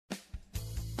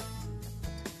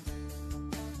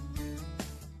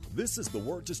This is the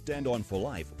Word to Stand On for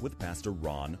Life with Pastor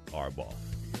Ron Arbaugh.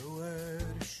 Your word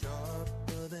is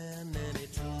sharper than any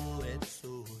two-edged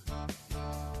sword,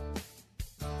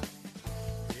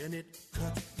 and it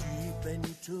cuts deep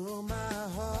into my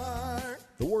heart.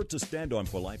 The Word to Stand On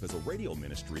for Life is a radio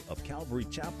ministry of Calvary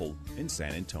Chapel in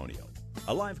San Antonio.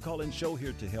 A live call-in show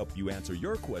here to help you answer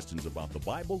your questions about the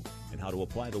Bible and how to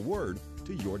apply the Word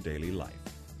to your daily life.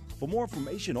 For more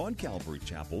information on Calvary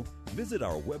Chapel, visit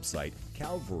our website,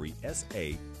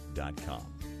 calvarysa.com.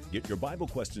 Get your Bible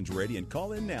questions ready and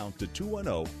call in now to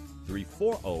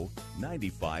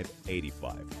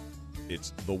 210-340-9585. It's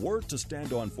The Word to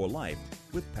Stand On for Life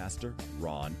with Pastor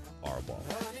Ron Arbaugh.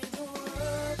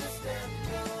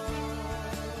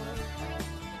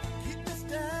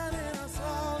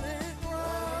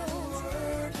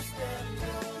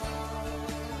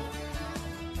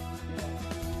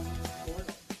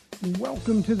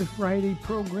 Welcome to the Friday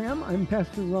program. I'm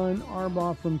Pastor Ron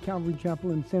Arbaugh from Calvary Chapel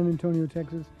in San Antonio,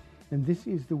 Texas, and this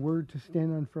is the Word to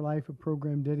Stand On for Life, a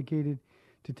program dedicated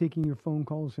to taking your phone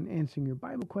calls and answering your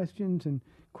Bible questions and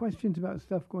questions about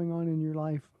stuff going on in your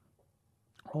life.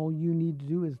 All you need to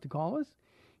do is to call us.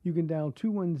 You can dial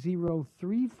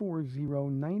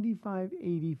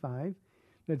 210-340-9585.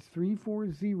 That's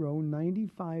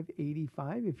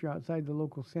 340-9585 if you're outside the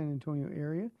local San Antonio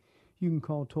area. You can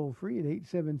call toll-free at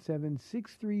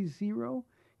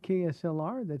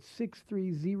 877-630-KSLR. That's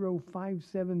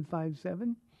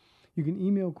 630-5757. You can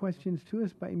email questions to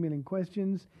us by emailing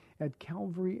questions at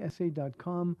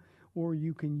calvarysa.com, or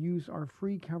you can use our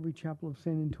free Calvary Chapel of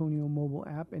San Antonio mobile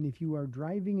app. And if you are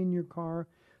driving in your car,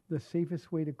 the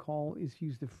safest way to call is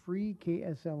use the free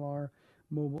KSLR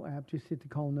mobile app. Just hit the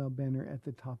Call Now banner at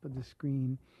the top of the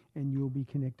screen, and you'll be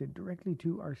connected directly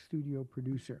to our studio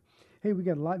producer. Hey, we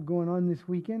got a lot going on this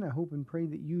weekend. I hope and pray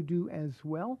that you do as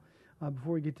well.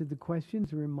 Before we get to the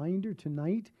questions, a reminder,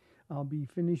 tonight I'll be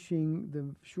finishing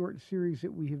the short series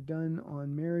that we have done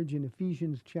on marriage in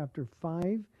Ephesians chapter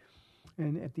 5.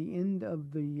 And at the end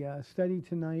of the study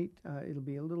tonight, it'll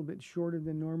be a little bit shorter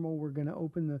than normal. We're going to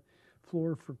open the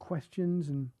floor for questions,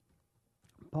 and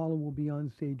Paula will be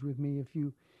on stage with me. If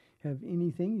you have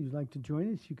anything you'd like to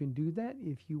join us, you can do that.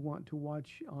 If you want to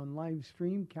watch on live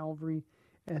stream,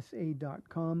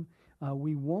 calvarysa.com.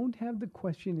 We won't have the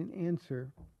question and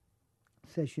answer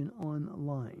session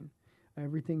online.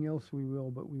 Everything else we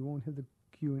will, but we won't have the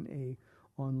Q&A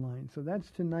online. So that's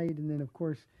tonight. And then, of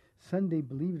course, Sunday,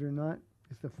 believe it or not,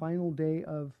 is the final day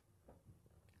of...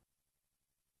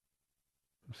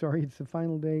 it's the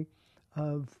final day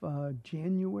of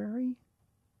January.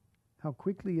 How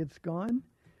quickly it's gone.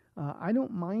 I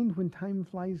don't mind when time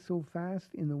flies so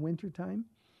fast in the wintertime,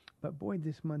 but boy,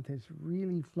 this month has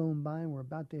really flown by, and we're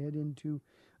about to head into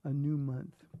a new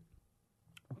month.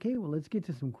 Okay, well, let's get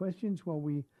to some questions while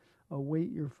we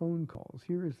await your phone calls.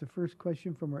 Here is the first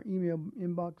question from our email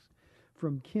inbox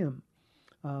from Kim.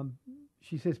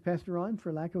 She says, Pastor Ron,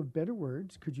 for lack of better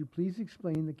words, could you please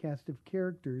explain the cast of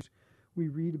characters we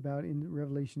read about in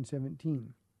Revelation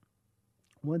 17?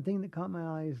 One thing that caught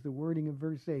my eye is the wording of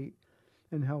verse 8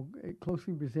 and how it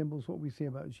closely resembles what we say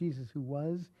about Jesus, who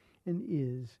was and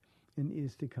is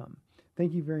to come.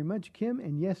 Thank you very much, Kim.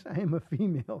 And yes, I am a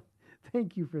female.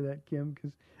 Thank you for that, Kim,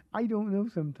 because I don't know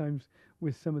sometimes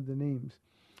with some of the names.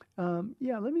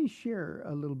 Let me share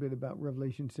a little bit about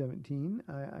Revelation 17.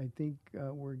 I think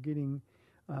we're getting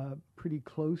pretty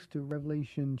close to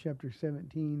Revelation chapter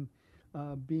 17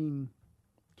 being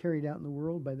carried out in the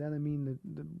world. By that I mean the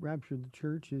rapture of the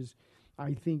church is,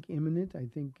 I think, imminent. I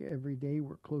think every day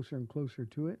we're closer and closer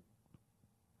to it.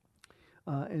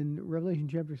 And Revelation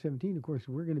chapter 17, of course,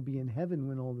 we're going to be in heaven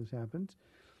when all this happens.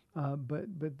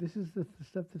 But this is the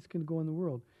stuff that's going to go on in the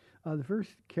world. The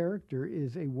first character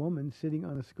is a woman sitting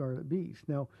on a scarlet beast.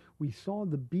 Now, we saw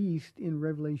the beast in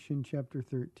Revelation chapter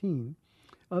 13.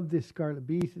 Of this scarlet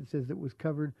beast, it says it was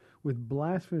covered with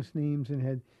blasphemous names and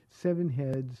had 7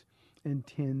 heads and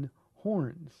 10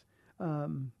 horns.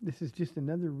 This is just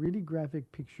another really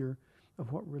graphic picture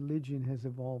of what religion has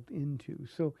evolved into.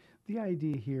 So the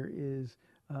idea here is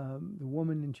the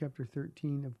woman in chapter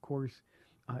 13, of course,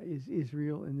 is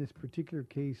Israel. In this particular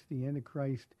case, the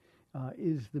Antichrist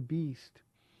is the beast.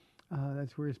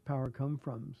 That's where his power comes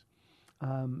from.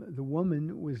 The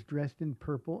woman was dressed in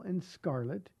purple and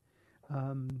scarlet.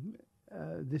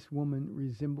 This woman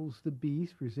resembles the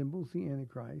beast, resembles the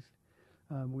Antichrist.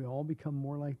 We all become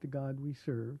more like the God we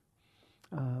serve.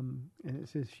 And it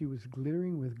says she was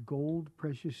glittering with gold,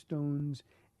 precious stones,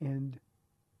 and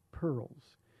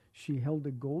pearls. She held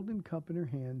a golden cup in her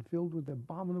hand filled with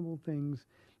abominable things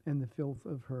and the filth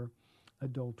of her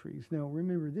adulteries. Now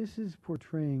remember, this is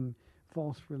portraying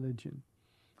false religion.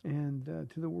 And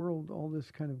to the world, all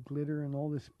this kind of glitter and all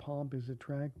this pomp is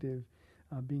attractive,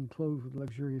 being clothed with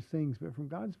luxurious things. But from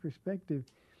God's perspective,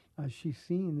 she's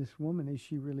seeing this woman as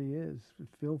she really is,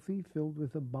 filthy, filled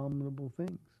with abominable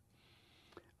things.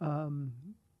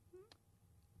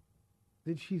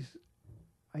 That she's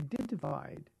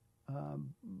identified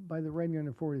by the writing on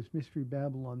her forehead as Mystery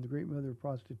Babylon, the great mother of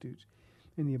prostitutes,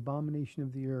 and the abomination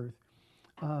of the earth.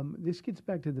 This gets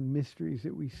back to the mysteries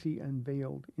that we see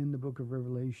unveiled in the book of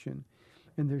Revelation.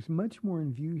 And there's much more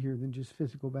in view here than just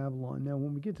physical Babylon. Now,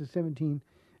 when we get to 17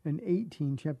 and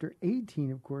 18, chapter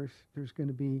 18, of course, there's going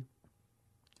to be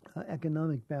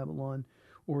economic Babylon,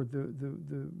 or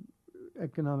the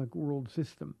economic world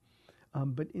system.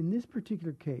 But in this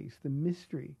particular case, the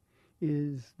mystery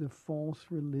is the false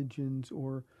religions,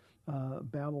 or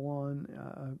Babylon,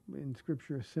 in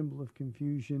Scripture, a symbol of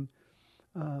confusion.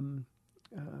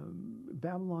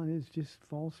 Babylon is just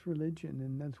false religion,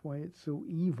 and that's why it's so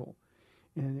evil.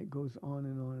 And it goes on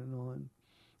and on and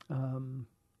on.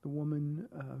 The woman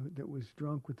that was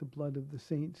drunk with the blood of the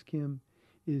saints, Kim,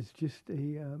 is just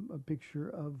a picture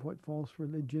of what false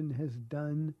religion has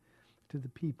done to the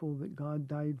people that God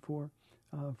died for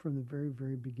from the very,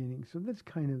 very beginning. So that's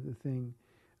kind of the thing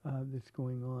that's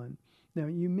going on. Now,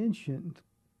 you mentioned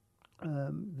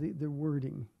the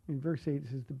wording. In verse 8, it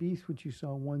says, "The beast which you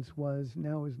saw once was,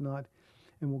 now is not,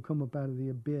 and will come up out of the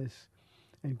abyss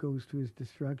and goes to his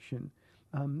destruction."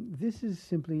 This is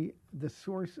simply the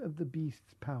source of the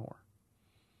beast's power.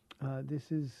 This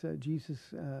is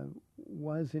Jesus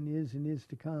was and is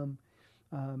to come,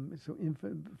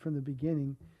 from the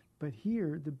beginning. But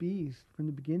here, the beast, from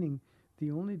the beginning,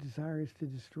 the only desire is to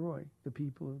destroy the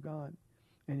people of God.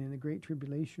 And in the Great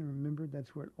Tribulation, remember,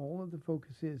 that's where all of the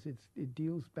focus is. It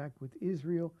deals back with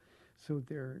Israel, so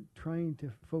they're trying to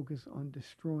focus on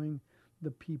destroying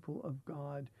the people of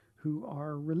God who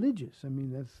are religious. I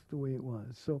mean, that's the way it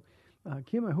was. So,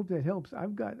 Kim, I hope that helps.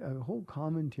 I've got a whole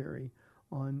commentary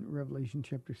on Revelation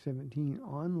chapter 17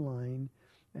 online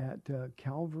at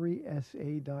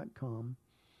calvarysa.com,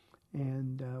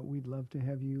 and we'd love to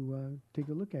have you take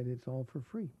a look at it. It's all for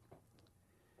free.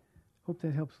 Hope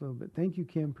that helps a little bit. Thank you,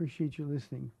 Kim. Appreciate you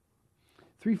listening.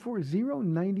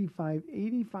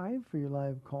 340-9585 for your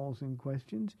live calls and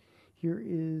questions. Here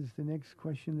is the next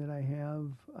question that I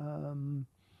have.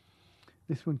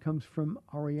 This one comes from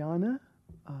Ariana.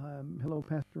 Hello,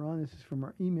 Pastor Ron. This is from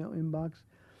our email inbox.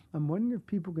 I'm wondering if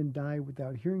people can die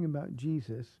without hearing about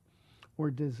Jesus, or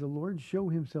does the Lord show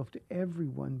himself to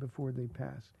everyone before they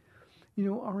pass? You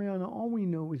know, Ariana, all we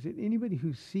know is that anybody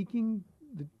who's seeking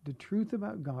the truth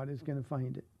about God is going to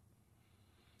find it.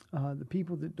 The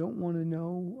people that don't want to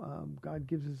know, God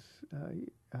gives us,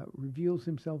 reveals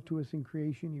himself to us in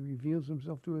creation. He reveals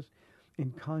himself to us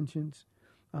in conscience.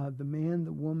 The man,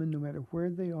 the woman, no matter where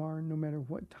they are, no matter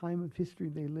what time of history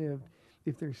they lived,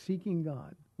 if they're seeking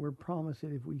God, we're promised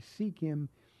that if we seek him,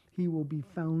 he will be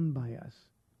found by us.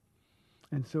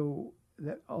 And so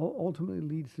that ultimately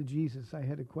leads to Jesus. I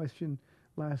had a question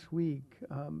last week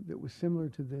that was similar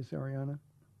to this, Ariana.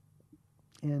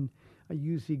 And I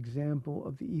used the example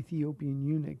of the Ethiopian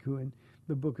eunuch who in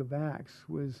the book of Acts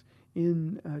was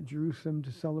in Jerusalem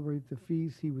to celebrate the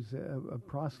feast. He was a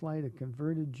proselyte, a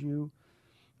converted Jew.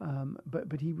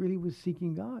 But he really was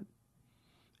seeking God.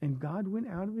 And God went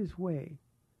out of his way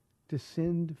to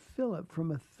send Philip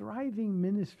from a thriving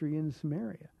ministry in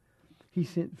Samaria. He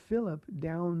sent Philip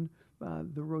down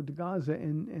the road to Gaza,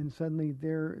 and suddenly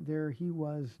there he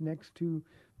was next to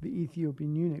the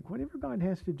Ethiopian eunuch. Whatever God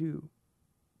has to do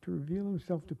to reveal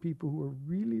himself to people who are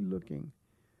really looking,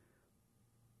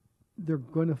 they're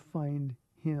going to find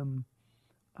him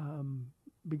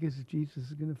because Jesus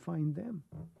is going to find them.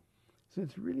 So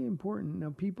it's really important. Now,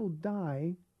 people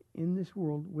die in this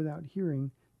world without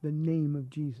hearing the name of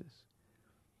Jesus.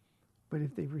 But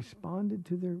if they responded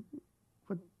to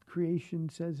what creation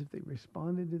says, if they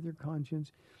responded to their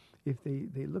conscience, if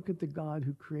they look at the God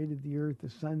who created the earth, the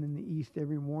sun in the east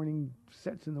every morning,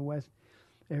 sets in the west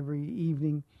every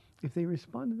evening, if they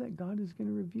respond to that, God is going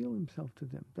to reveal himself to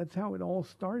them. That's how it all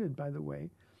started, by the way,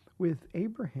 with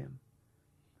Abraham.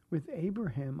 With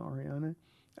Abraham, Ariana,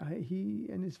 he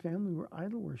and his family were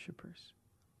idol worshipers.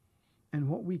 And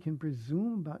what we can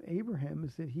presume about Abraham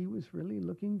is that he was really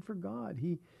looking for God.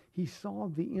 He saw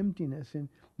the emptiness in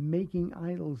making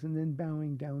idols and then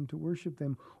bowing down to worship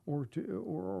them or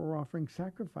offering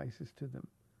sacrifices to them.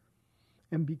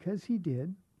 And because he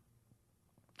did,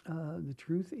 the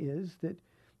truth is that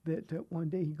one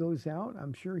day he goes out.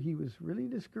 I'm sure he was really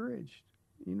discouraged.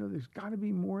 You know, there's got to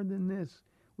be more than this.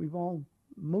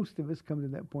 Most of us come to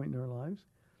that point in our lives.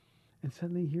 And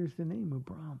suddenly he hears the name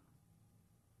Abram.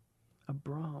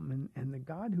 Abram, and the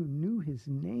God who knew his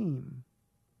name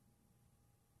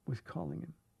was calling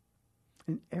him.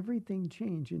 And everything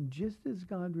changed. And just as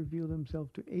God revealed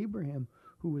himself to Abraham,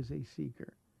 who was a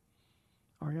seeker,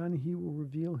 Ariana, he will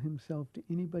reveal himself to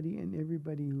anybody and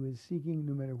everybody who is seeking,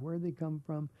 no matter where they come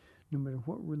from, no matter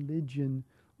what religion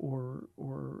or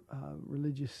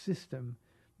religious system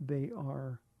they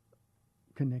are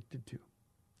connected to.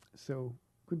 So,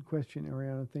 good question,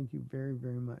 Ariana. Thank you very,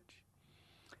 very much.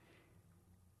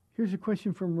 Here's a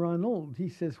question from Ronald. He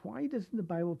says, why doesn't the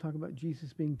Bible talk about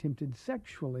Jesus being tempted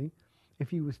sexually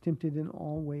if he was tempted in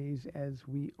all ways as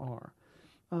we are?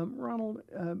 Ronald,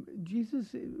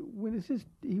 Jesus, when it says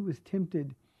he was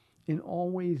tempted in all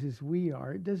ways as we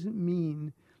are, it doesn't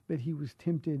mean that he was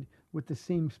tempted with the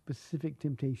same specific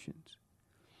temptations.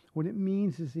 What it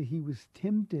means is that he was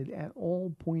tempted at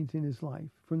all points in his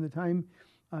life. From the time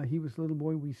he was a little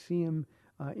boy, we see him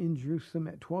in Jerusalem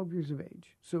at 12 years of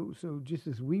age. So just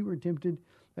as we were tempted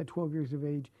at 12 years of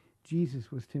age,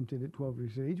 Jesus was tempted at 12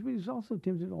 years of age, but he was also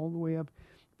tempted all the way up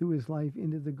through his life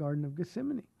into the Garden of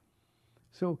Gethsemane.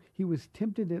 So he was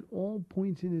tempted at all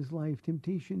points in his life.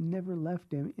 Temptation never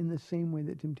left him in the same way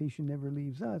that temptation never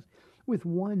leaves us, with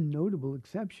one notable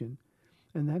exception,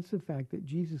 and that's the fact that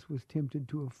Jesus was tempted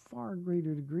to a far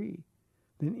greater degree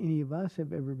than any of us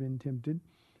have ever been tempted,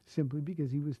 simply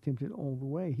because he was tempted all the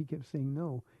way. He kept saying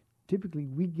no. Typically,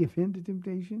 we give in to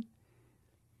temptation,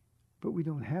 but we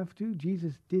don't have to.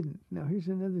 Jesus didn't. Now, here's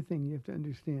another thing you have to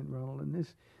understand, Ronald, and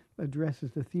this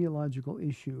addresses the theological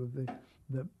issue of the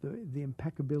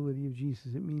impeccability of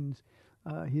Jesus. It means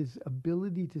his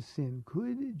ability to sin.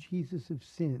 Could Jesus have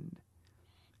sinned?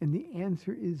 And the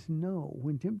answer is no.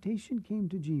 When temptation came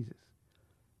to Jesus,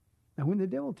 now when the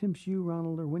devil tempts you,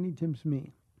 Ronald, or when he tempts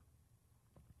me,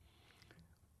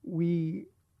 he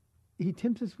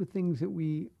tempts us with things that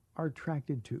we are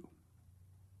attracted to.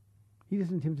 He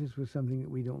doesn't tempt us with something that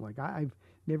we don't like. I've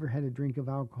never had a drink of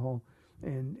alcohol,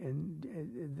 and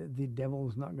the devil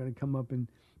is not going to come up and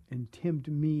tempt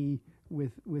me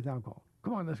with alcohol.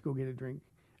 Come on, let's go get a drink.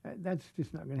 That's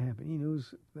just not going to happen. He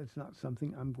knows that's not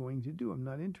something I'm going to do. I'm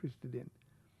not interested in.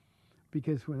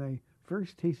 Because when I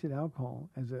first tasted alcohol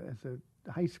as a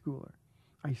high schooler,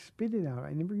 I spit it out.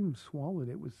 I never even swallowed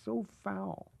it. It was so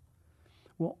foul.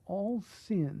 Well, all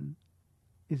sin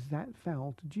is that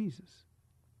foul to Jesus.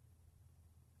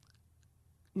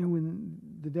 You know, when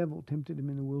the devil tempted him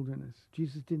in the wilderness,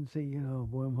 Jesus didn't say,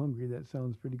 boy, I'm hungry. That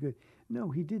sounds pretty good. No,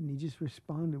 he didn't. He just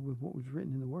responded with what was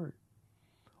written in the Word.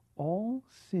 All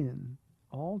sin,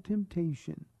 all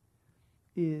temptation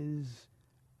is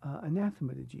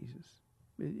anathema to Jesus.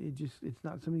 It's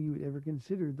not something you would ever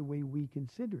consider the way we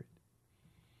consider it.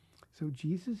 So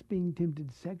Jesus being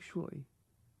tempted sexually,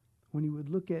 when he would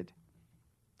look at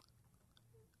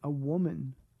a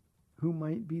woman who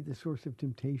might be the source of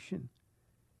temptation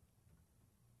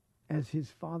as his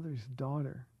father's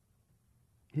daughter,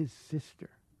 his sister,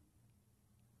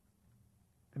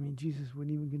 Jesus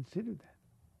wouldn't even consider that.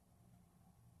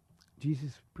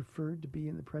 Jesus preferred to be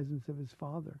in the presence of his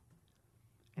Father,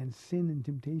 and sin and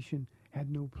temptation had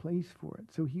no place for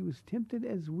it. So he was tempted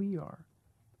as we are,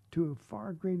 to a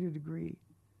far greater degree.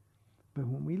 But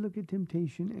when we look at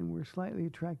temptation and we're slightly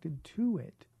attracted to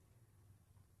it,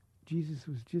 Jesus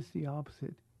was just the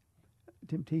opposite.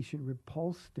 Temptation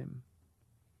repulsed him,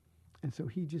 and so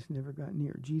he just never got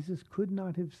near. Jesus could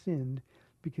not have sinned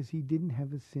because he didn't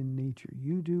have a sin nature.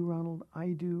 You do, Ronald.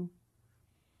 I do.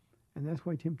 And that's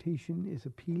why temptation is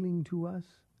appealing to us,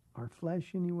 our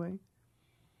flesh anyway.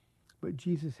 But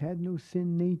Jesus had no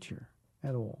sin nature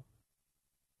at all.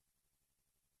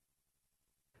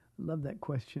 Love that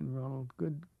question, Ronald.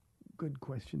 Good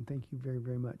question. Thank you very,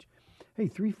 very much. Hey,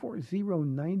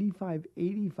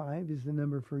 340-9585 is the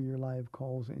number for your live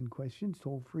calls and questions.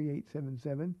 Toll free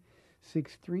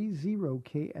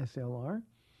 877-630-KSLR.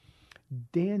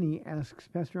 Danny asks,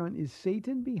 Pastor Ron, is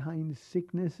Satan behind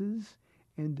sicknesses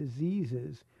and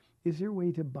diseases? Is there a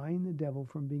way to bind the devil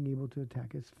from being able to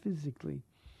attack us physically?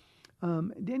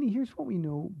 Danny, here's what we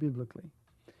know biblically.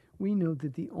 We know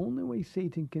that the only way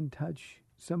Satan can touch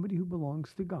somebody who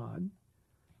belongs to God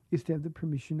is to have the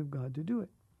permission of God to do it.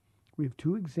 We have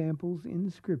two examples in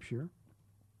the Scripture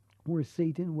where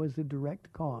Satan was the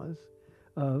direct cause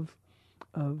of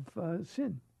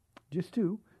sin. Just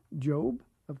two. Job,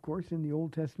 of course, in the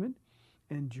Old Testament,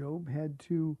 and Job had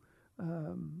to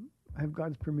have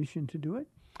God's permission to do it.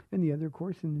 And the other, of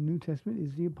course, in the New Testament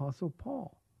is the Apostle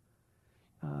Paul.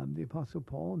 The Apostle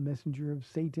Paul, a messenger of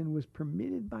Satan, was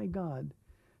permitted by God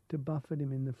to buffet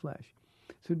him in the flesh.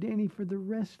 So, Danny, for the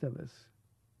rest of us,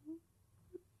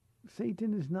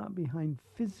 Satan is not behind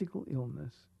physical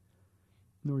illness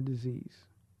nor disease.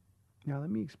 Now, let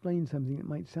me explain something that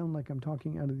might sound like I'm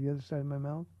talking out of the other side of my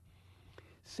mouth.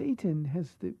 Satan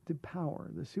has the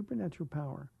power, the supernatural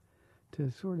power, to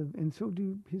sort of, and so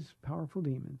do his powerful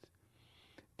demons,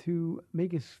 to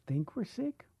make us think we're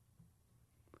sick.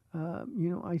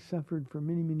 I suffered for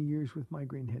many, many years with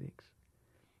migraine headaches.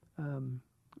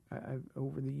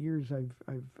 Over the years, I've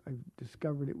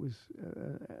discovered it was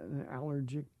an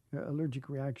allergic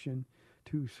reaction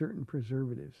to certain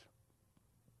preservatives.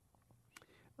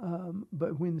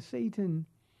 But when Satan,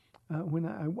 when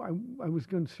I was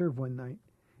going to serve one night,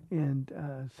 and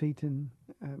Satan,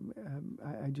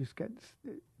 I just got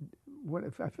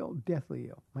I felt deathly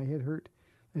ill. My head hurt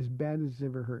as bad as it's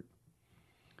ever hurt.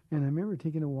 And I remember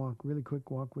taking a really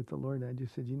quick walk with the Lord. And I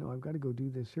just said, I've got to go do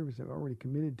this service. I've already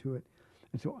committed to it.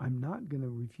 And so I'm not going to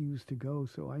refuse to go.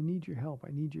 So I need your help.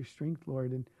 I need your strength,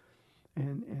 Lord.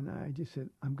 And I just said,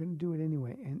 I'm going to do it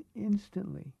anyway. And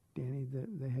instantly, Danny,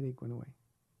 the headache went away.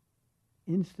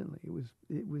 Instantly.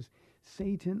 It was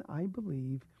Satan, I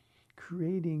believe,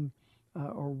 creating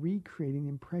or recreating the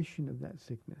impression of that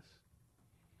sickness.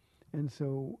 And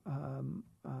so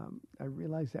I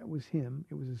realized that was him.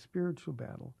 It was a spiritual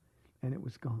battle, and it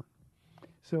was gone.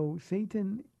 So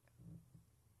Satan,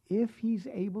 if he's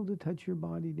able to touch your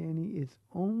body, Danny, it's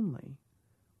only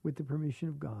with the permission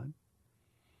of God,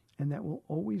 and that will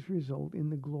always result in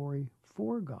the glory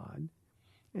for God,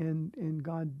 and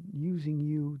God using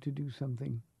you to do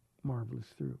something marvelous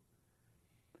through.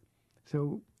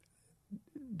 So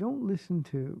don't listen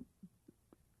to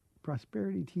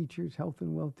prosperity teachers, health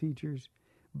and wealth teachers,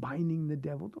 binding the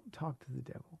devil. Don't talk to the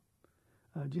devil.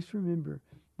 Just remember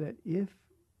that if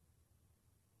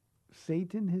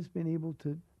Satan has been able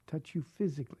to touch you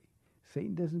physically,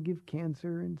 Satan doesn't give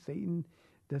cancer, and Satan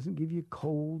doesn't give you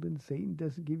cold, and Satan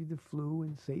doesn't give you the flu,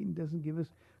 and Satan doesn't give us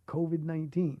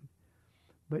COVID-19.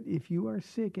 But if you are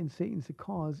sick and Satan's the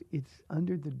cause, it's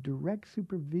under the direct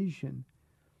supervision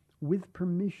with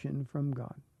permission from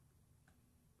God.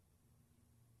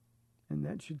 And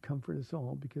that should comfort us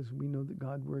all, because we know that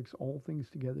God works all things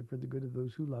together for the good of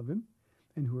those who love him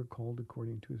and who are called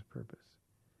according to his purpose.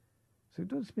 So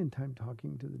don't spend time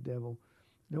talking to the devil.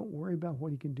 Don't worry about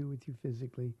what he can do with you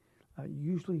physically.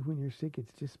 Usually when you're sick,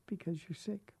 it's just because you're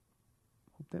sick.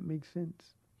 Hope that makes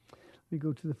sense. We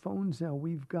go to the phones now.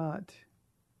 We've got,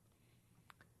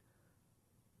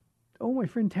 my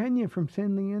friend Tanya from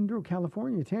San Leandro,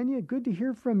 California. Tanya, good to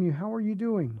hear from you. How are you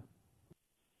doing?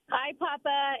 Hi,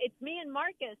 Papa. It's me and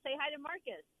Marcus. Say hi to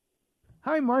Marcus.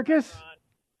 Hi, Marcus. Hi,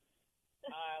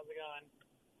 how's it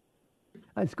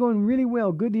going? It's going really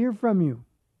well. Good to hear from you.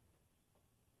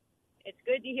 It's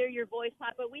good to hear your voice,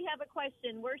 Papa. We have a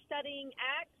question. We're studying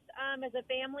Acts as a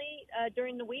family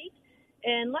during the week.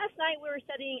 And last night we were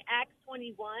studying Acts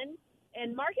 21.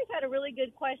 And Marcus had a really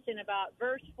good question about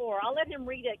verse 4. I'll let him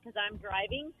read it because I'm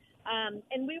driving.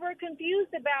 And we were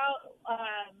confused about,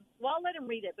 I'll let him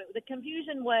read it, but the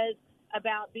confusion was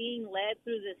about being led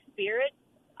through the Spirit.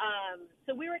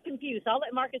 So we were confused. I'll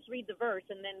let Marcus read the verse,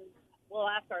 and then we'll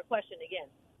ask our question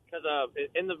again. Because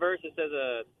in the verse, it says,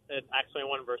 in Acts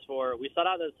 21, verse 4, we sought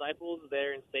out the disciples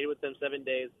there and stayed with them 7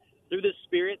 days. Through the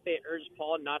Spirit, they urged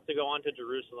Paul not to go on to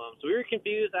Jerusalem. So we were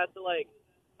confused as to, was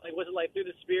it through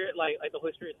the Spirit, like the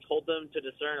Holy Spirit told them to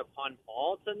discern upon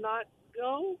Paul to not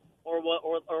go? Or what?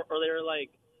 Or they were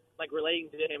like relating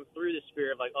to him through the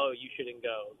Spirit of you shouldn't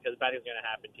go because bad things are going to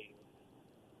happen to you.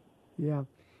 Yeah.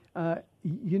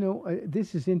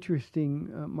 This is interesting,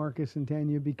 Marcus and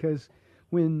Tanya, because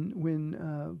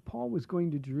when Paul was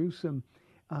going to Jerusalem,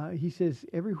 he says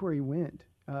everywhere he went,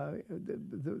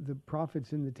 the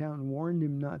prophets in the town warned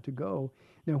him not to go.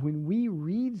 Now, when we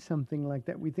read something like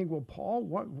that, we think, well, Paul,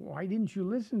 why didn't you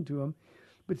listen to him?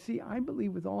 But see, I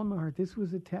believe with all my heart, this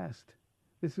was a test.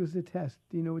 This was a test.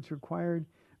 It's required.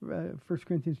 1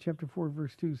 Corinthians chapter 4,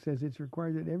 verse 2 says it's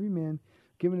required that every man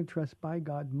given a trust by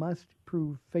God must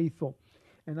prove faithful.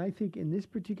 And I think in this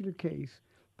particular case,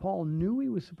 Paul knew he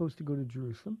was supposed to go to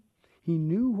Jerusalem. He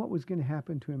knew what was going to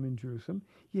happen to him in Jerusalem,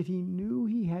 yet he knew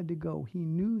he had to go. He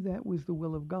knew that was the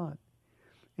will of God.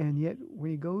 And yet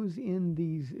when he goes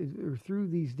through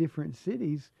these different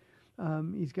cities,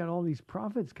 he's got all these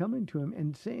prophets coming to him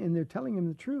and they're telling him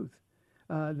the truth.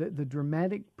 The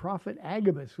dramatic prophet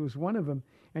Agabus was one of them,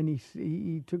 and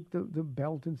he took the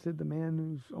belt and said, the man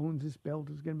who owns this belt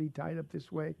is going to be tied up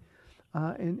this way.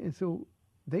 And so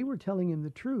they were telling him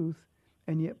the truth,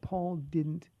 and yet Paul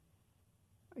didn't.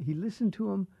 He listened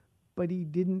to him, but he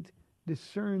didn't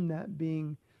discern that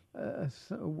being a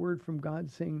word from God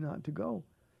saying not to go.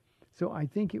 So I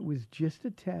think it was just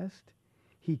a test.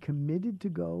 He committed to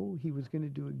go. He was going to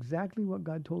do exactly what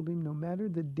God told him, no matter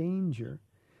the danger.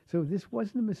 So this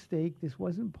wasn't a mistake. This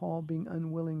wasn't Paul being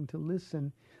unwilling to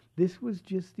listen. This was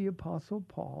just the Apostle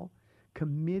Paul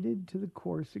committed to the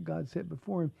course that God set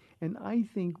before him, and I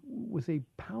think was a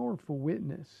powerful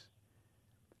witness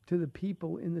to the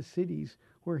people in the cities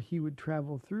where he would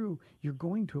travel through. You're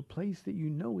going to a place that you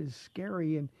know is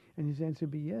scary, and his answer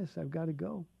would be, yes, I've got to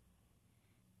go.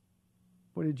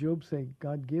 What did Job say?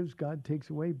 God gives, God takes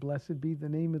away. Blessed be the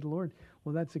name of the Lord.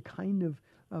 Well, that's a kind of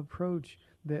approach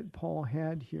that Paul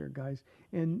had here, guys.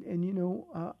 And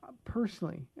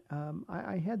personally,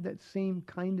 I had that same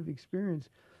kind of experience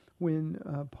when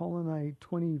Paul and I,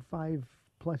 25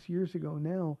 plus years ago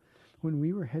now, when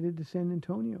we were headed to San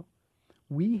Antonio.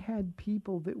 We had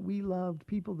people that we loved,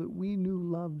 people that we knew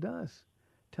loved us,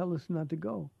 tell us not to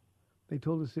go. They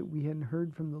told us that we hadn't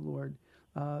heard from the Lord.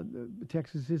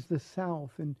 Texas is the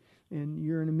South, and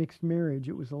you're in a mixed marriage.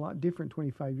 It was a lot different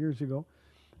 25 years ago.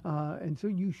 And so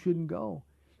you shouldn't go.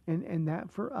 And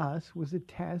that for us was a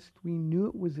test. We knew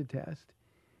it was a test.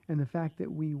 And the fact that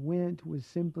we went was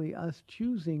simply us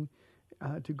choosing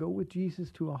to go with Jesus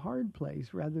to a hard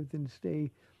place rather than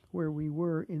stay where we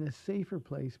were in a safer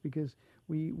place, because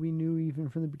we knew even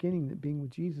from the beginning that being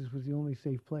with Jesus was the only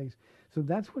safe place. So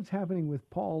that's what's happening with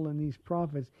Paul and these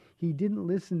prophets. He didn't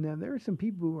listen. Now, there are some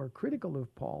people who are critical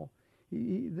of Paul.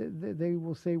 They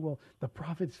will say, well, the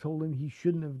prophets told him he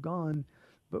shouldn't have gone.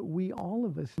 But all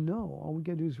of us know. All we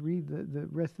got to do is read the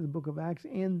rest of the book of Acts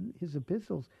and his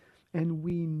epistles, and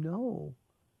we know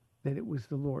that it was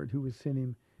the Lord who was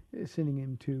sending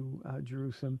him to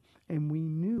Jerusalem. And we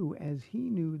knew, as he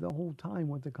knew the whole time,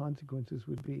 what the consequences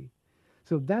would be.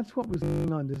 So that's what was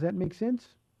going on. Does that make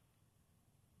sense?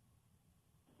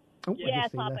 Oh,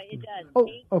 yes, Papa, it does. Oh,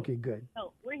 okay, good.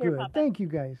 Oh, we're here, good. Papa. Thank you,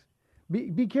 guys.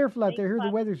 Be careful out there. Here, the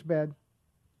weather's bad.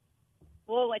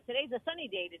 Well, today's a sunny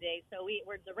day today, so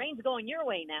the rain's going your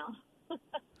way now.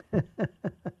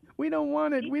 We don't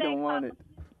want it. We don't want it.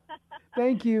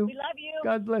 Thank you. We love you.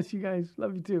 God bless you guys.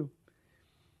 Love you too.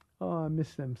 Oh, I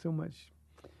miss them so much.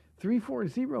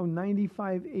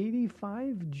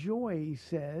 340-9585. Joy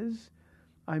says,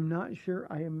 I'm not sure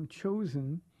I am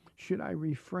chosen. Should I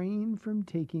refrain from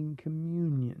taking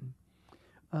communion?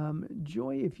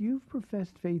 Joy, if you've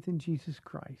professed faith in Jesus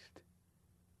Christ,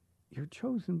 you're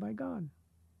chosen by God.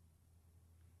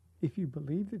 If you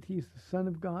believe that he's the Son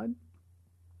of God,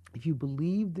 if you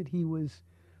believe that he was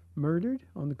murdered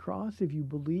on the cross, if you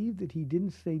believe that he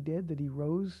didn't stay dead, that he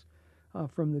rose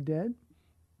from the dead,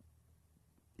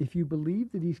 if you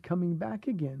believe that he's coming back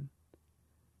again,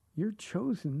 you're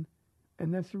chosen,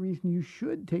 and that's the reason you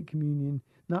should take communion,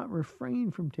 not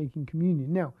refrain from taking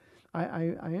communion. Now,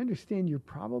 I understand you're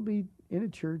probably in a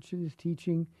church that is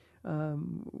teaching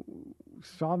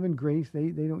sovereign grace.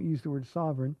 They don't use the word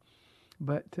sovereign,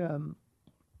 but and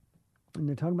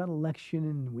they're talking about election,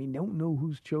 and we don't know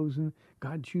who's chosen.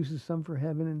 God chooses some for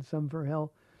heaven and some for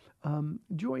hell.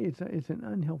 Joy, it's an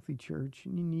unhealthy church,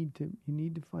 and you need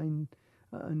to find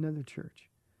another church.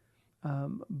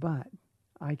 But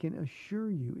I can assure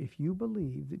you, if you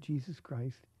believe that Jesus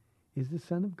Christ is the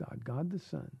Son of God, God the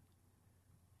Son,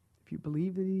 if you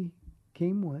believe that he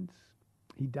came once,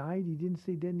 he died, he didn't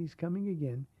stay dead, and he's coming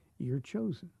again, you're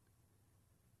chosen.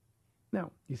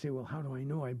 Now, you say, well, how do I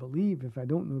know I believe if I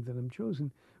don't know that I'm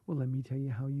chosen? Well, let me tell you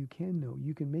how you can know.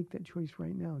 You can make that choice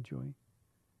right now, Joy.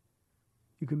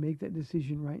 You can make that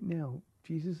decision right now.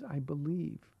 Jesus, I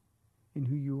believe in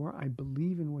who you are. I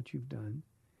believe in what you've done.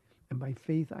 And by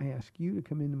faith, I ask you to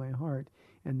come into my heart.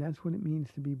 And that's what it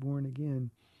means to be born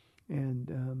again.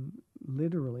 And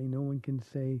literally, no one can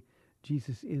say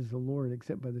Jesus is the Lord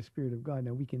except by the Spirit of God.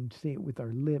 Now, we can say it with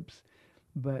our lips,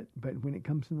 but when it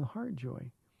comes in the heart,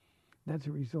 Joy, that's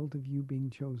a result of you being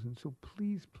chosen. So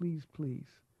please, please, please,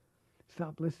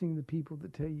 stop listening to people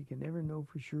that tell you can never know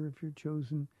for sure if you're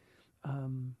chosen.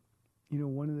 One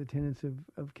of the tenets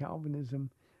of Calvinism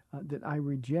that I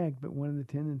reject, but one of the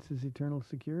tenets is eternal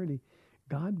security.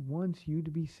 God wants you to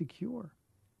be secure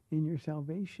in your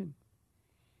salvation.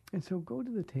 And so go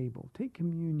to the table, take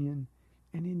communion,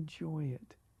 and enjoy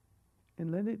it.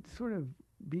 And let it sort of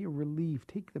be a relief.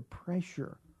 Take the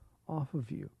pressure off of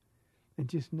you. And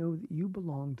just know that you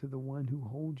belong to the one who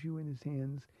holds you in his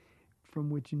hands, from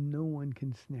which no one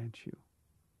can snatch you.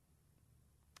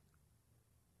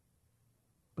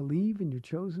 Believe and you're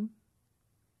chosen.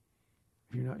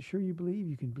 If you're not sure you believe,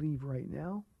 you can believe right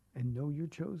now and know you're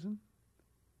chosen.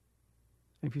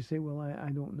 If you say, well,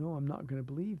 I don't know, I'm not going to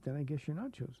believe, then I guess you're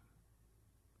not chosen.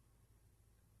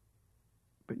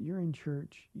 But you're in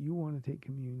church, you want to take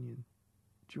communion.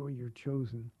 Joy, you're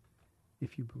chosen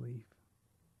if you believe.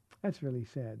 That's really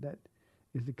sad. That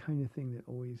is the kind of thing that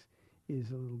always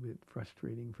is a little bit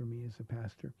frustrating for me as a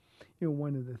pastor.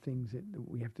 One of the things that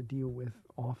we have to deal with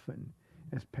often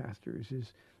as pastors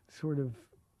is sort of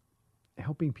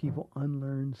helping people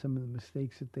unlearn some of the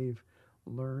mistakes that they've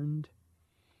learned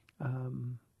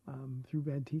through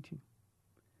bad teaching.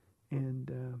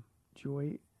 And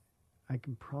joy, I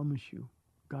can promise you,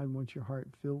 God wants your heart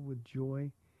filled with joy.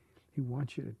 He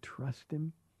wants you to trust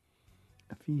him.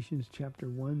 Ephesians chapter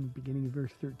 1, beginning of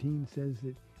verse 13, says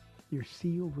that you're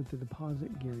sealed with the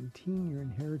deposit guaranteeing your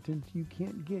inheritance. You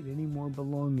can't get any more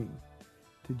belonging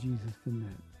to Jesus than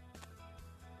that.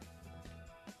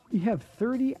 We have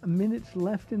 30 minutes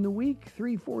left in the week.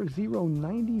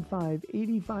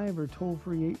 340-9585 or toll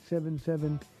free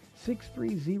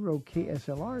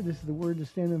 877-630-KSLR. This is the Word to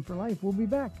Stand On for Life. We'll be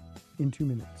back in 2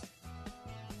 minutes.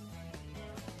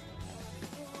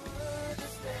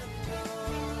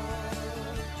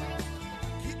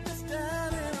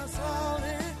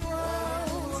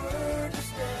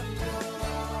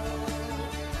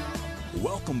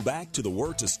 Welcome back to the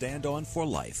Word to Stand On for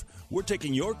Life. We're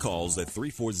taking your calls at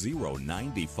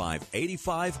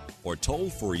 340-9585 or toll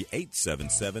free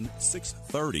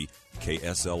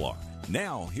 877-630-KSLR.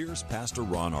 Now, here's Pastor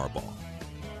Ron Arbaugh.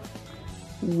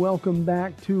 Welcome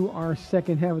back to our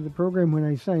second half of the program. When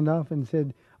I signed off and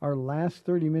said our last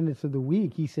 30 minutes of the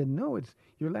week, he said, no, it's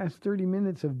your last 30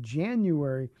 minutes of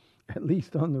January, at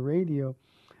least on the radio.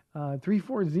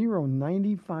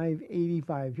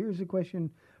 340-9585. Here's a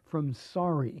question from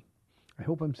Sari. I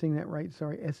hope I'm saying that right.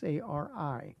 Sari,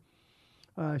 S-A-R-I.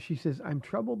 She says, I'm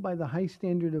troubled by the high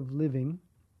standard of living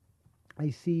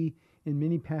I see in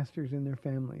many pastors and their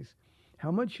families.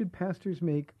 How much should pastors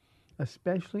make,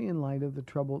 especially in light of the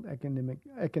troubled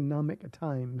economic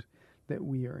times that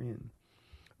we are in?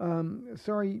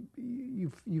 Sorry,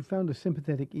 you found a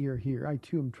sympathetic ear here. I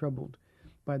too am troubled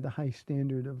by the high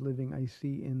standard of living I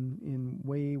see in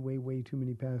way, way, way too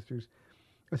many pastors,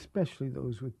 especially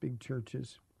those with big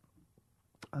churches.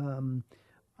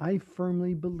 I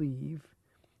firmly believe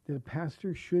that a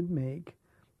pastor should make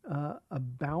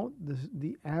about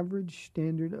the average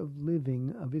standard of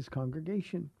living of his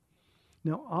congregation.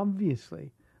 Now,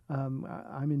 obviously,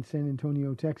 I'm in San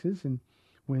Antonio, Texas, and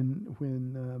when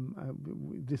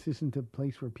this isn't a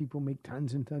place where people make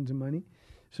tons and tons of money,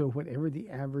 so whatever the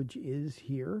average is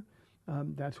here,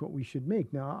 that's what we should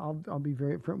make. Now, I'll be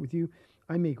very upfront with you.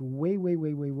 I make way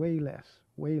less.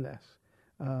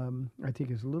 I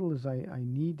take as little as I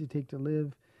need to take to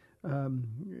live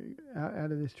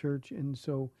out of this church, and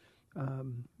so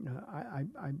I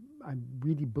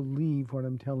really believe what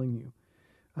I'm telling you.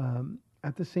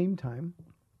 At the same time,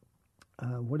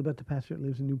 what about the pastor that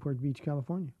lives in Newport Beach,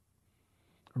 California,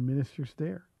 or ministers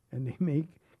there, and they make,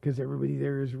 because everybody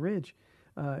there is rich,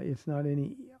 it's not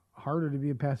any harder to be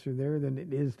a pastor there than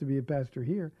it is to be a pastor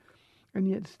here. And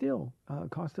yet still,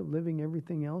 cost of living,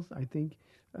 everything else, I think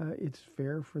it's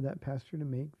fair for that pastor to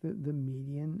make the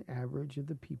median average of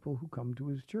the people who come to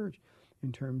his church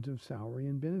in terms of salary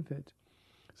and benefits.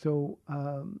 So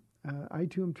I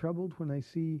too am troubled when I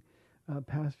see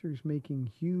pastors making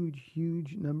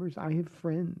huge numbers. I have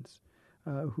friends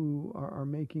who are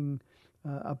making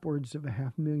upwards of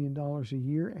 $500,000 a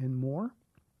year and more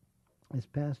as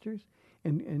pastors.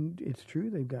 And it's true,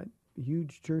 they've got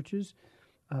huge churches.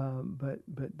 But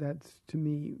that's, to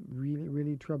me,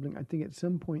 really troubling. I think at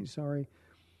some point,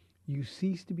 you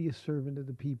cease to be a servant of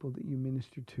the people that you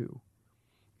minister to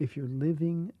if you're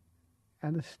living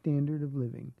at a standard of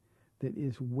living that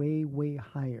is way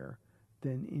higher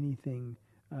than anything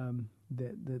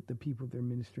that the people they're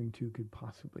ministering to could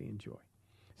possibly enjoy.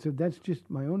 So that's just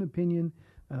my own opinion.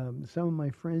 Some of my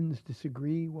friends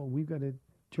disagree. Well, we've got a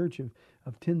church of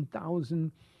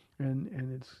 10,000. And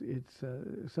it's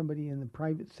somebody in the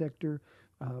private sector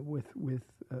with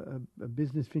a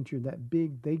business venture that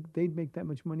big, they'd make that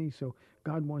much money. So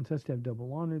God wants us to have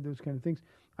double honor, those kind of things.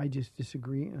 I just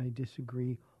disagree, and I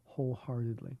disagree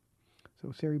wholeheartedly.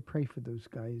 So Sari, pray for those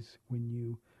guys when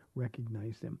you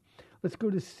recognize them. Let's go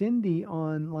to Cindy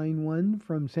on line 1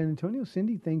 from San Antonio.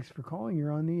 Cindy, thanks for calling.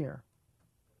 You're on the air.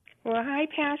 Well, hi,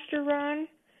 Pastor Ron.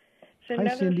 Hi,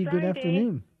 Cindy. Friday. Good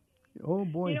afternoon. Oh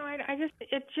boy!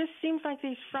 It just seems like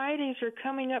these Fridays are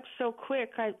coming up so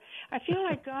quick. I feel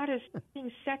like God is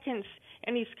taking seconds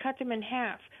and He's cut them in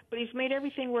half, but He's made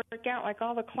everything work out. Like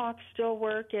all the clocks still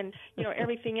work, and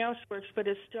everything else works, but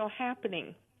it's still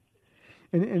happening.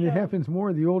 And it happens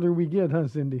more the older we get, huh,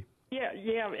 Cindy? Yeah,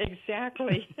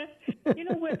 exactly. You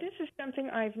know what? This is something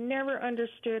I've never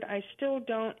understood. I still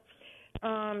don't.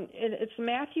 It's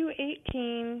Matthew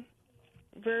 18,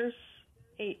 verse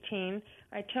 18.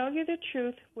 I tell you the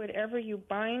truth, whatever you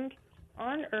bind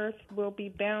on earth will be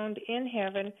bound in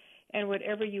heaven, and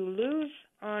whatever you lose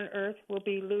on earth will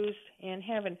be loosed in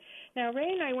heaven. Now, Ray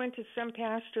and I went to some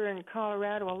pastor in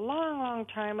Colorado a long, long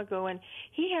time ago, and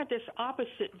he had this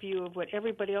opposite view of what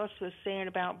everybody else was saying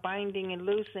about binding and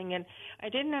loosing, and I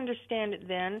didn't understand it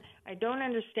then. I don't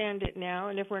understand it now,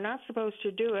 and if we're not supposed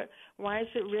to do it, why is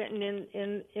it written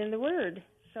in the Word?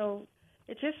 So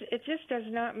it just does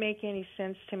not make any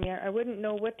sense to me. I wouldn't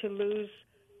know what to lose,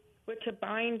 what to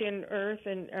bind in earth,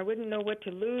 and I wouldn't know what to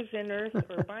lose in earth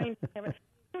or bind in heaven.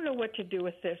 I don't know what to do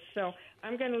with this, so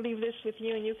I'm going to leave this with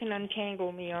you, and you can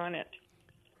untangle me on it.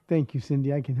 Thank you,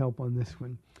 Cindy. I can help on this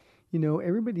one. You know,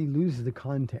 everybody loses the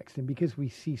context, and because we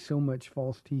see so much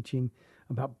false teaching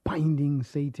about binding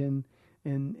Satan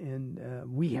and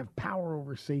we have power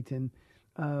over Satan,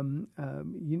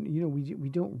 we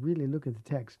don't really look at the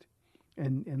text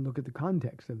and look at the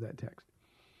context of that text.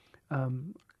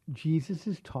 Jesus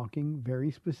is talking very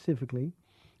specifically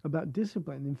about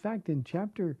discipline. In fact, in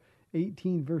chapter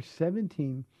 18, verse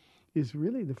 17, is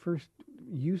really the first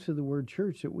use of the word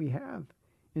church that we have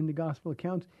in the gospel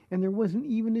accounts. And there wasn't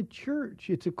even a church.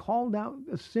 It's a called out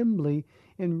assembly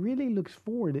and really looks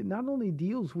forward. It not only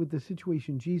deals with the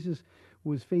situation Jesus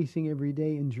was facing every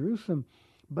day in Jerusalem,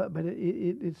 but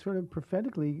it sort of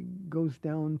prophetically goes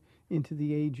down into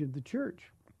the age of the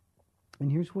church.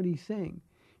 And here's what he's saying.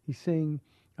 He's saying,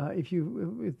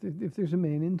 if there's a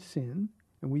man in sin,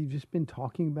 and we've just been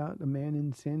talking about a man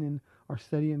in sin in our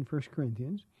study in 1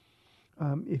 Corinthians,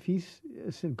 if he's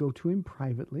said, go to him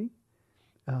privately.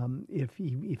 If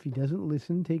he doesn't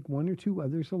listen, take one or two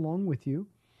others along with you,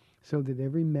 so that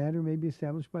every matter may be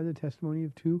established by the testimony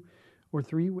of 2 or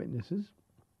 3 witnesses.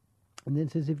 And then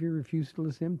it says, if you refuse to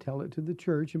listen to him, tell it to the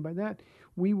church. And by that,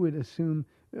 we would assume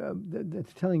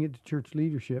that's telling it to church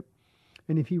leadership.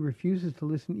 And if he refuses to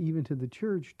listen even to the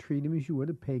church, treat him as you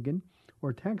would a pagan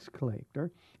or tax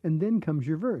collector. And then comes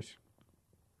your verse.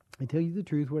 I tell you the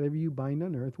truth, whatever you bind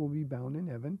on earth will be bound in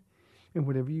heaven, and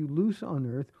whatever you loose on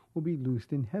earth will be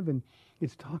loosed in heaven.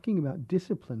 It's talking about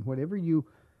discipline. Whatever you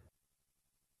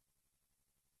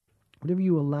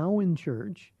allow in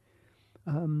church,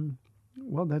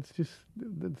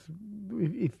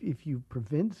 if you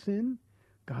prevent sin,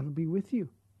 God will be with you.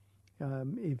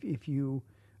 If you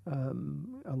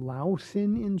allow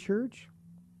sin in church,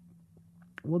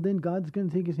 well, then God's going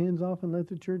to take his hands off and let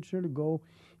the church sort of go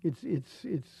it's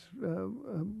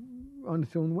on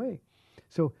its own way.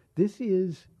 So this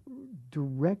is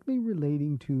directly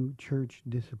relating to church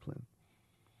discipline.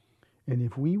 And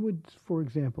if we would, for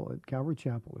example, at Calvary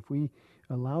Chapel, if we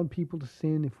allowed people to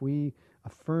sin, if we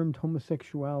affirmed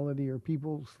homosexuality or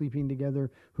people sleeping together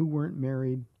who weren't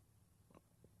married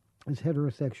as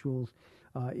heterosexuals,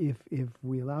 if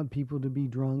we allowed people to be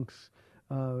drunks,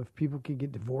 if people could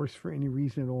get divorced for any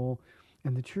reason at all,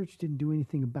 and the church didn't do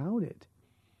anything about it,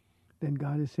 then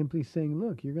God is simply saying,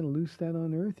 look, you're going to loose that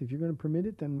on earth. If you're going to permit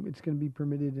it, then it's going to be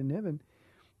permitted in heaven.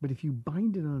 But if you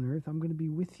bind it on earth, I'm going to be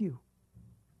with you.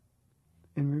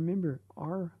 And remember,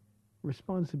 our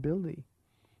responsibility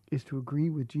is to agree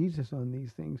with Jesus on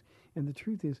these things. And the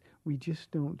truth is, we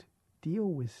just don't deal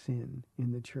with sin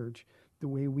in the church the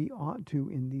way we ought to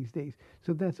in these days.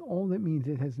 So that's all that means.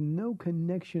 It has no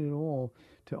connection at all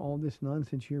to all this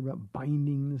nonsense here about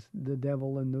binding the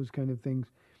devil and those kind of things.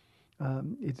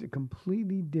 It's a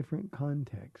completely different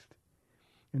context.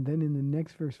 And then in the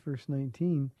next verse, verse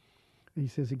 19, he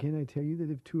says, again, I tell you that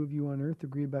if 2 of you on earth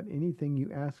agree about anything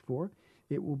you ask for,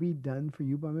 it will be done for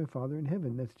you by my Father in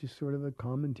heaven. That's just sort of a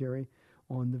commentary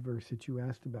on the verse that you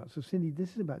asked about. So, Cindy,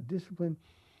 this is about discipline,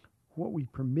 what we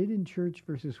permit in church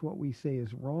versus what we say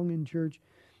is wrong in church.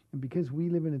 And because we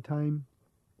live in a time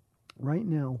right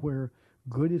now where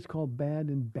good is called bad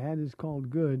and bad is called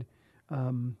good,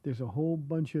 there's a whole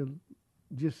bunch of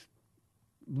just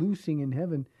loosing in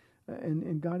heaven.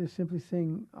 And God is simply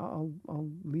saying, I'll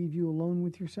leave you alone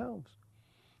with yourselves.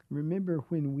 Remember,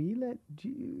 when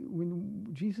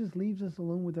Jesus leaves us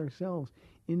alone with ourselves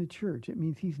in a church, it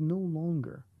means he's no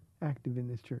longer active in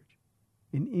this church.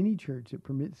 In any church that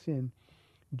permits sin,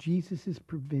 Jesus is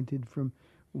prevented from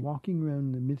walking around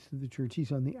in the midst of the church.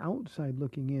 He's on the outside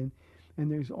looking in. And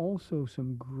there's also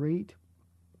some great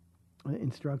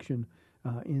instruction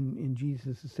in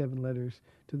Jesus' 7 letters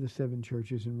to the 7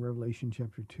 churches in Revelation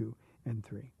chapter 2 and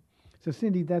 3. So,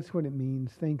 Cindy, that's what it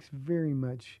means. Thanks very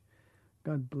much.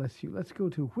 God bless you. Let's go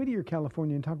to Whittier,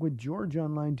 California, and talk with George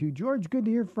on line 2. George, good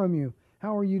to hear from you.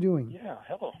 How are you doing? Yeah,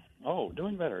 hello. Oh,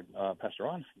 doing better, Pastor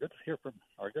Ron. Good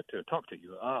to talk to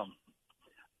you.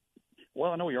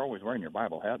 Well, I know you're always wearing your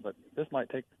Bible hat, but this might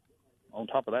take, on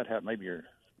top of that hat, maybe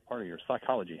part of your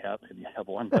psychology hat, if you have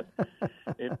one. But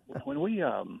when we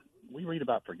read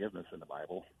about forgiveness in the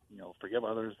Bible, forgive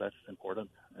others. That's important.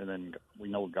 And then we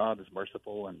know God is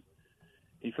merciful and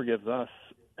he forgives us.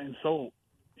 And so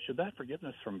should that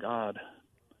forgiveness from God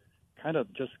kind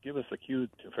of just give us a cue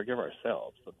to forgive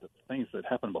ourselves, the things that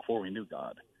happened before we knew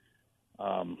God?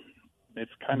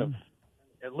 It's kind of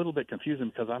a little bit confusing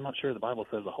because I'm not sure the Bible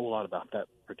says a whole lot about that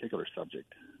particular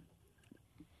subject.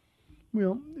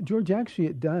 Well, George, actually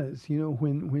it does.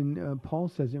 When Paul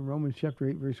says in Romans chapter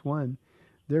 8, verse 1,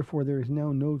 therefore there is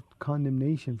now no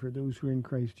condemnation for those who are in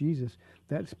Christ Jesus.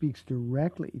 That speaks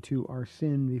directly to our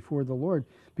sin before the Lord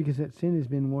because that sin has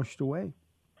been washed away.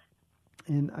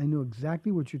 And I know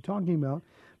exactly what you're talking about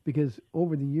because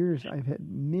over the years I've had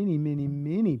many, many,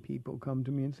 many people come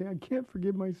to me and say, I can't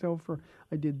forgive myself for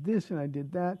I did this and I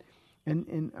did that.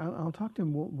 And I'll talk to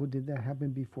them, well, did that happen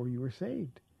before you were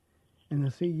saved? And they'll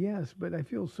say, yes, but I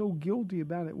feel so guilty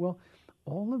about it. Well,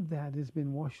 all of that has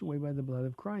been washed away by the blood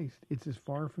of Christ. It's as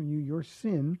far from you. Your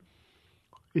sin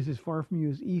is as far from you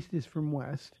as east is from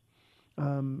west.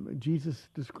 Jesus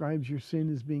describes your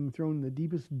sin as being thrown in the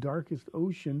deepest, darkest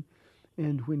ocean.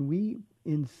 And when we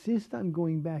insist on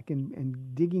going back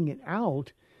and digging it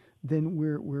out, then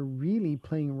we're really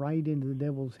playing right into the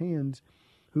devil's hands,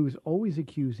 who's always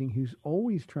accusing, who's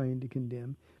always trying to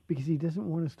condemn, because he doesn't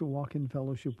want us to walk in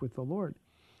fellowship with the Lord.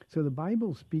 So the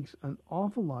Bible speaks an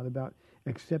awful lot about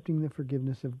accepting the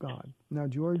forgiveness of God. Now,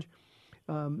 George,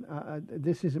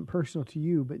 this isn't personal to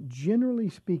you, but generally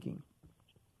speaking,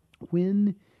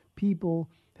 when people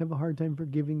have a hard time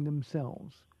forgiving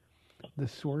themselves, the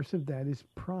source of that is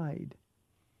pride.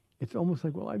 It's almost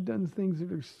like, well, I've done things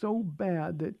that are so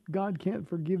bad that God can't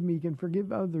forgive me. He can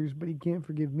forgive others, but he can't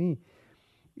forgive me.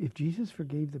 If Jesus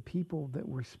forgave the people that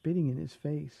were spitting in his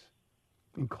face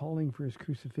and calling for his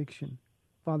crucifixion,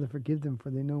 Father, forgive them,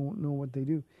 for they don't know what they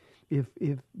do. If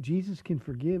Jesus can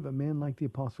forgive a man like the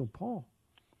Apostle Paul,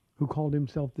 who called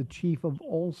himself the chief of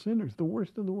all sinners, the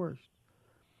worst of the worst,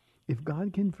 if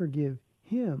God can forgive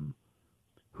him,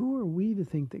 who are we to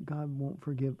think that God won't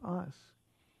forgive us?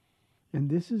 And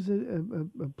this is a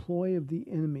ploy of the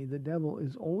enemy. The devil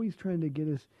is always trying to get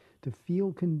us to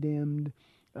feel condemned,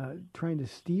 trying to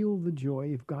steal the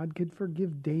joy. If God could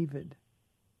forgive David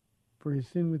for his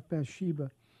sin with Bathsheba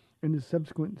and his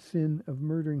subsequent sin of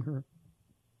murdering her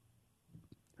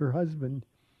husband,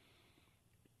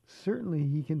 certainly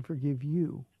he can forgive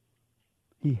you.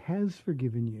 He has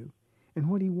forgiven you. And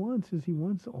what he wants is he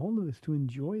wants all of us to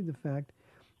enjoy the fact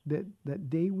that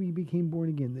day we became born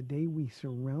again, the day we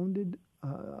surrounded,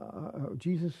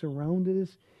 Jesus surrounded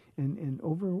us and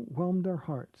overwhelmed our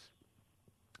hearts,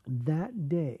 that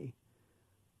day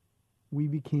we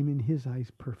became in his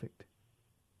eyes perfect.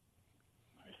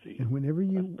 I see. And whenever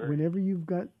you've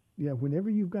got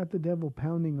the devil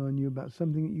pounding on you about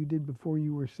something that you did before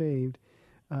you were saved,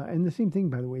 and the same thing,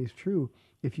 by the way, is true.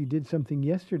 If you did something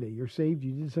yesterday, you're saved,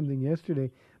 you did something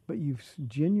yesterday, but you've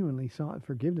genuinely sought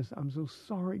forgiveness. I'm so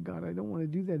sorry, God, I don't want to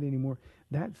do that anymore.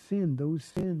 That sin, those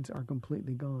sins are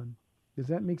completely gone. Does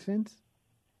that make sense?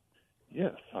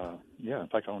 Yes. In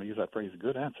fact, I want to use that phrase,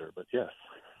 good answer, but yes.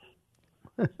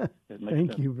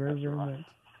 Thank you very, very much.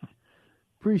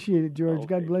 Appreciate it, George. Okay.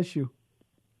 God bless you.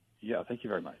 Yeah, thank you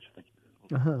very much. Thank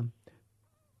you.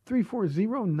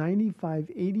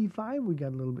 340-9585. We got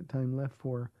a little bit of time left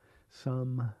for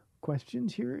some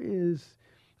questions. Here is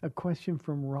a question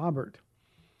from Robert.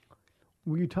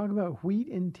 Will you talk about wheat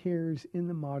and tares in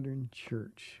the modern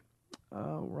church?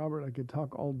 Robert, I could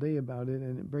talk all day about it,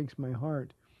 and it breaks my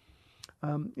heart.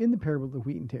 In the parable of the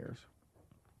wheat and tares,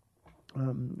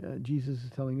 Jesus is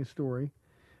telling a story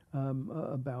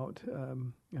about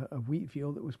a wheat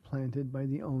field that was planted by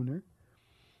the owner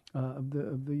of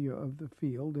the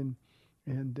field, and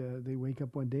they wake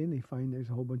up one day and they find there's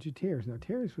a whole bunch of tares. Now,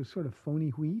 tares was sort of phony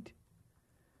wheat.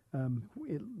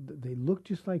 They looked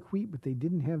just like wheat, but they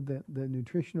didn't have the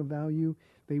nutritional value.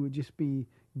 They would just be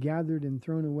gathered and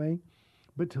thrown away.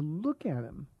 But to look at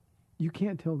them, you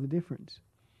can't tell the difference.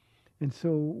 And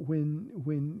so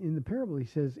when in the parable he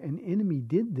says an enemy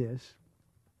did this,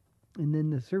 and then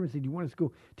the servant said, "You want us to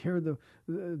go tear the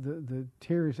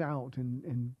tares out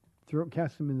and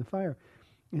cast them in the fire?"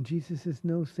 And Jesus says,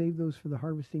 "No, save those for the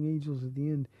harvesting angels at the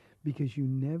end, because you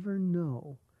never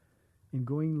know. In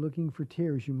going looking for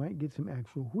tares, you might get some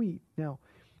actual wheat." Now,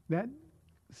 that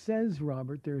says,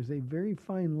 Robert, there is a very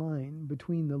fine line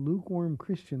between the lukewarm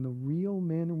Christian, the real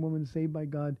man or woman saved by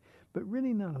God, but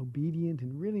really not obedient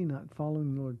and really not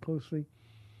following the Lord closely,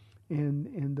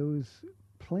 and those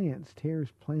plants,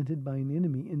 tares planted by an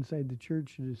enemy inside the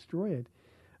church to destroy it.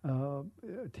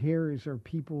 Tares are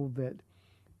people that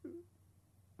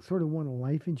sort of want a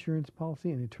life insurance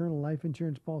policy, an eternal life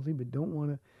insurance policy, but don't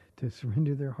want to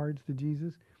surrender their hearts to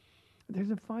Jesus.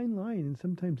 there's a fine line, and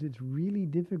sometimes it's really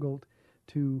difficult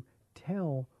to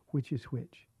tell which is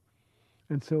which.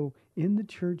 And so in the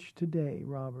church today,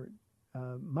 Robert,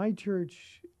 my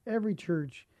church, every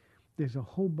church, there's a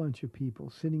whole bunch of people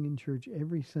sitting in church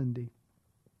every Sunday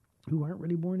who aren't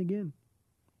really born again.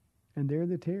 And they're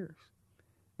the tares.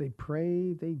 They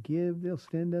pray, they give, they'll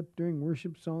stand up during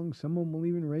worship songs. Some of them will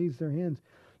even raise their hands.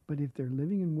 But if they're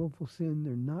living in willful sin,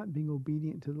 they're not being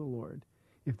obedient to the Lord,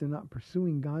 if they're not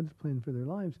pursuing God's plan for their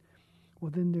lives, well,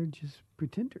 then they're just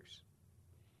pretenders.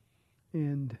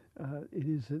 And it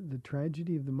is the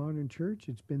tragedy of the modern church.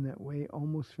 It's been that way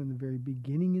almost from the very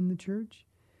beginning in the church.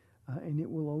 And it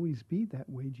will always be that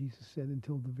way, Jesus said,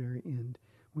 until the very end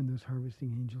when those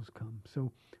harvesting angels come.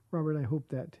 So, Robert, I hope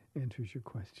that answers your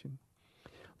question.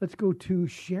 Let's go to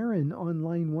Sharon on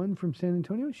line 1 from San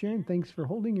Antonio. Sharon, thanks for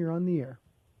holding. You're on the air.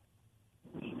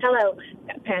 Hello,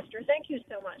 Pastor. Thank you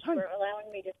so much Hi. for allowing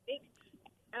me to speak.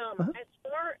 As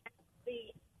far as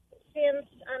the sins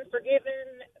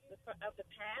unforgiven of the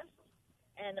past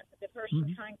and the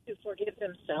person trying to forgive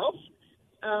themselves,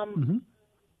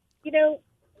 you know,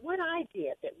 what I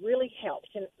did that really helps,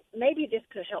 and maybe this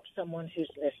could help someone who's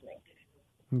listening.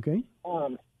 Okay.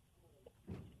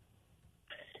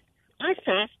 I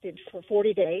fasted for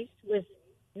 40 days with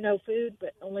no food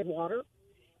but only water.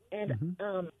 And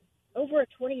over a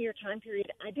 20-year time period,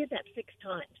 I did that 6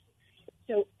 times.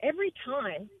 So every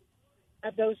time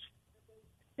of those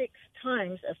 6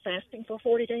 times of fasting for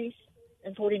 40 days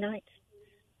and 40 nights,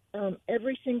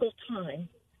 every single time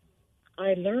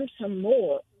I learned some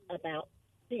more about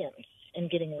sins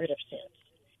and getting rid of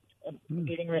sins,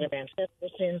 getting rid of ancestral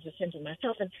sins, the sins of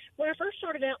myself. And when I first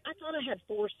started out, I thought I had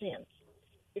 4 sins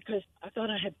because I thought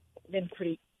I had been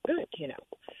pretty good, you know.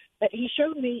 But he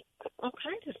showed me all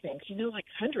kinds of things, you know, like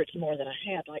hundreds more than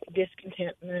I had, like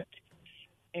discontentment,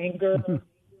 anger,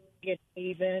 get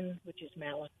even, which is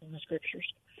malice in the scriptures,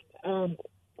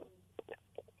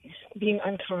 being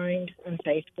unkind,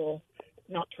 unfaithful,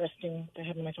 not trusting the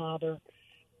Heavenly Father.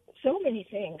 So many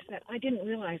things that I didn't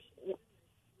realize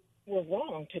were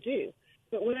wrong to do.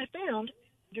 But what I found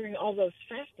during all those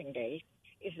fasting days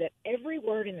is that every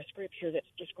word in the scripture that's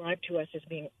described to us as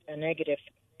being a negative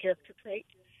character trait,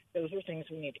 those are things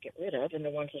we need to get rid of, and the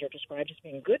ones that are described as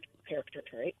being good character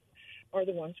traits are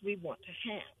the ones we want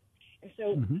to have. And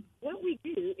so what we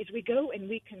do is we go and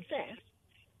we confess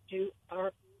to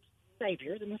our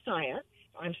Savior, the Messiah,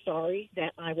 I'm sorry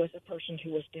that I was a person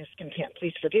who was discontent.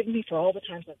 Please forgive me for all the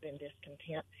times I've been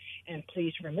discontent, and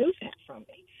please remove that from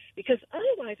me. Because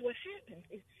otherwise what happens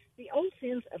is the old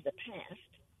sins of the past,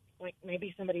 like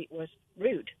maybe somebody was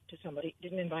rude to somebody,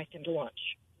 didn't invite them to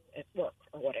lunch at work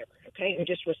or whatever, okay, and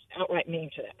just was outright mean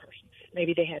to that person.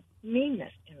 Maybe they had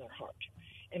meanness in their heart,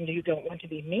 and you don't want to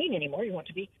be mean anymore. You want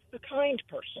to be a kind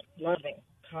person, loving,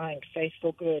 kind,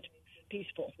 faithful, good,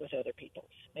 peaceful with other people.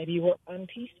 Maybe you were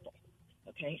unpeaceful,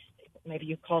 okay? Maybe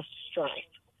you caused strife.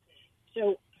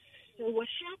 So what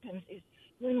happens is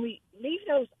when we leave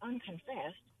those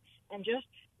unconfessed and just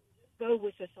go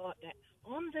with the thought that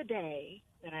on the day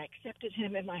that I accepted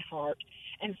him in my heart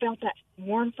and felt that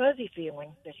warm, fuzzy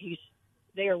feeling that he's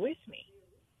there with me,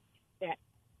 that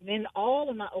then all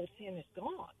of my old sin is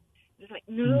gone. It's like,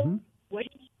 no, what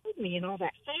he told me in all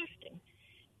that fasting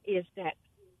is that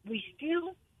we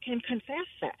still can confess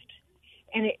that.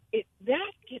 And it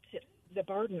that gets the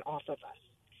burden off of us.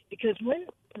 Because when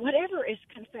whatever is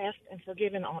confessed and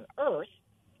forgiven on earth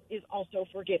is also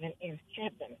forgiven in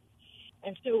heaven.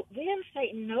 And so then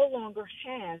Satan no longer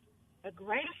has a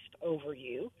grasp over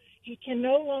you. He can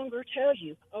no longer tell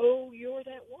you, oh, you're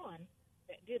that one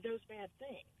that did those bad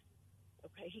things.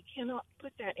 Okay, he cannot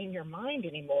put that in your mind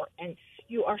anymore, and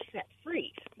you are set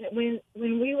free. That when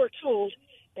we were told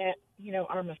that, you know,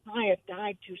 our Messiah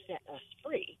died to set us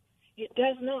free, it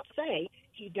does not say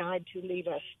he died to leave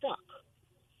us stuck.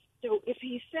 So if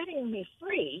he's setting me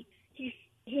free,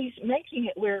 he's making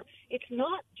it where it's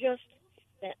not just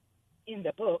that in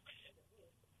the books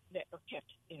that are kept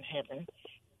in heaven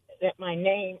that my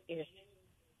name is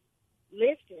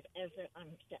listed as that I'm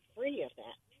set free of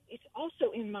that. It's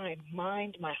also in my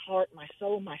mind, my heart, my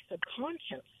soul, my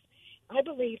subconscious. I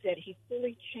believe that he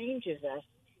fully changes us,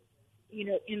 you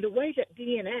know, in the way that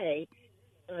DNA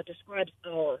describes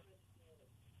our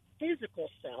physical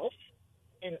self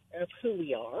and of who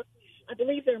we are. I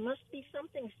believe there must be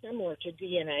something similar to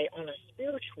DNA on a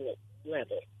spiritual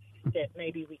level that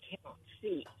maybe we cannot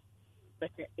see, but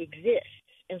that exists.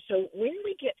 And so when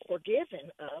we get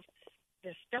forgiven of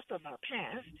the stuff of our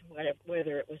past,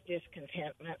 whether it was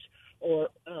discontentment or,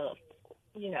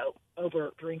 you know, over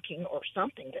drinking or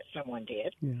something that someone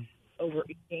did,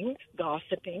 overeating,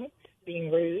 gossiping,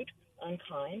 being rude,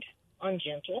 unkind,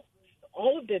 ungentle,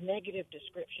 all of the negative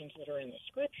descriptions that are in the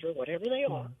Scripture, whatever they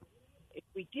are. If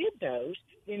we did those,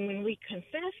 then when we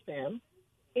confess them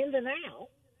in the now,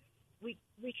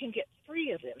 we can get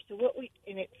free of them. So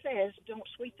and it says, don't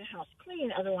sweep the house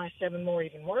clean, otherwise 7 more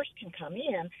even worse can come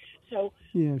in. So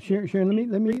yeah, Sharon,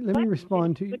 let me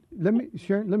respond to you. Let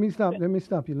me stop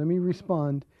you. Let me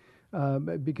respond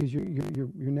because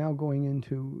you're now going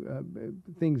into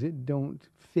things that don't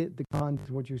fit the context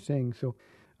of what you're saying. So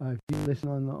if you listen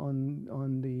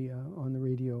on the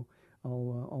radio,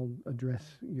 I'll address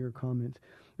your comments.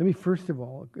 Let me first of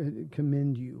all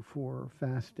commend you for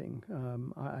fasting.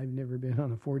 I've never been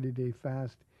on a 40-day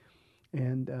fast,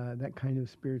 and that kind of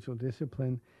spiritual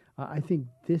discipline. I think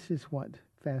this is what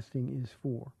fasting is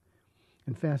for.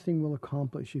 And fasting will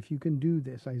accomplish, if you can do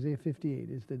this, Isaiah 58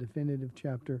 is the definitive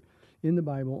chapter in the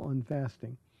Bible on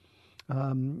fasting.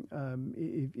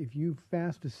 If you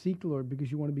fast to seek the Lord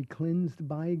because you want to be cleansed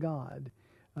by God,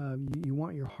 you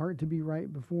want your heart to be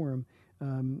right before Him,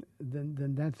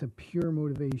 then that's a pure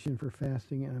motivation for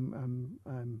fasting. And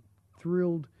I'm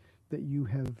thrilled that you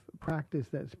have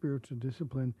practiced that spiritual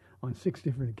discipline on 6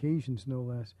 different occasions, no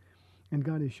less. And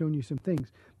God has shown you some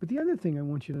things. But the other thing I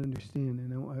want you to understand,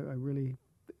 and I really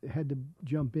had to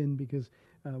jump in because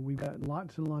we've got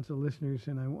lots and lots of listeners,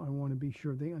 and I want to be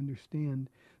sure they understand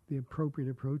the appropriate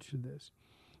approach to this.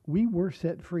 We were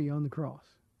set free on the cross.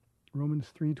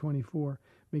 Romans 3:24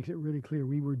 makes it really clear.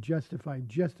 We were justified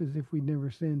just as if we'd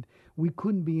never sinned. We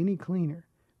couldn't be any cleaner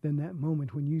than that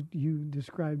moment when you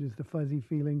described as the fuzzy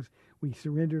feelings. We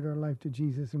surrendered our life to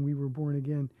Jesus and we were born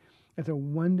again. That's a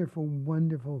wonderful,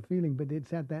 wonderful feeling, but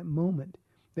it's at that moment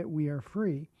that we are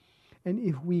free. And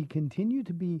if we continue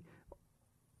to be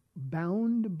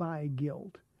bound by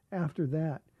guilt after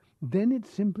that, then it's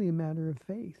simply a matter of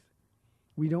faith.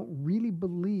 We don't really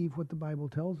believe what the Bible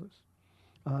tells us.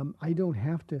 I don't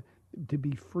have to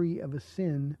be free of a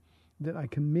sin that I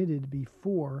committed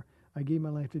before I gave my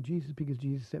life to Jesus because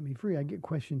Jesus set me free. I get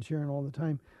questions, Sharon, all the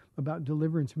time about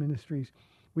deliverance ministries.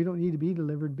 We don't need to be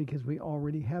delivered because we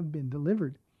already have been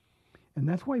delivered. And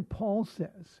that's why Paul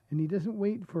says, and he doesn't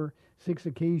wait for 6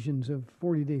 occasions of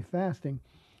 40-day fasting.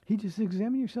 He just says,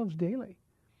 examine yourselves daily.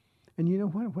 And you know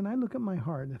what? When I look at my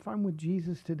heart, if I'm with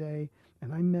Jesus today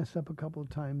and I mess up a couple of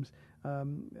times,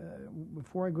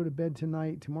 before I go to bed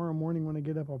tonight, tomorrow morning when I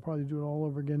get up, I'll probably do it all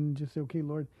over again and just say, okay,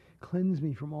 Lord, cleanse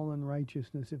me from all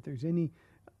unrighteousness. If there's any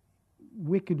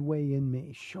wicked way in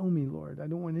me, show me, Lord. I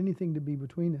don't want anything to be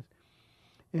between us.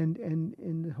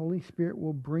 And the Holy Spirit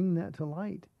will bring that to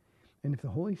light. And if the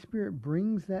Holy Spirit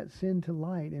brings that sin to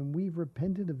light and we've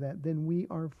repented of that, then we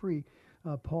are free.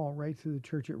 Paul writes to the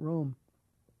church at Rome,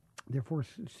 therefore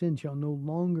sin shall no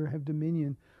longer have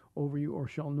dominion over you or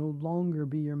shall no longer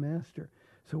be your master.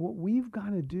 So what we've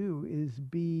got to do is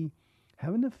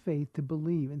have enough faith to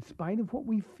believe, in spite of what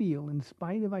we feel, in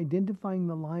spite of identifying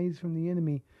the lies from the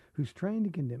enemy who's trying to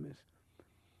condemn us.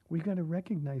 We've got to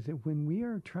recognize that when we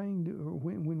are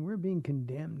when we're being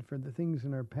condemned for the things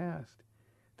in our past,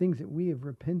 things that we have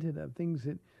repented of, things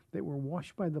that were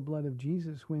washed by the blood of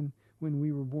Jesus when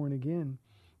we were born again,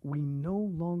 we no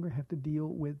longer have to deal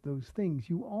with those things.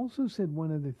 You also said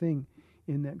one other thing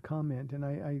in that comment, and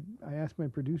I asked my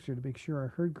producer to make sure I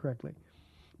heard correctly.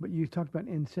 But you talked about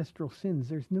ancestral sins.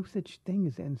 There's no such thing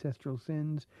as ancestral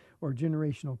sins or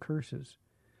generational curses.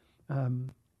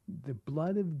 The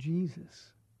blood of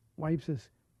Jesus wipes us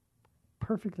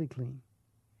perfectly clean.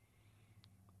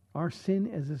 Our sin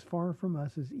is as far from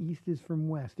us as east is from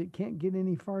west. It can't get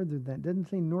any farther than that. It doesn't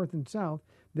say north and south.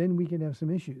 Then we can have some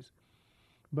issues.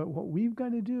 But what we've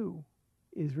got to do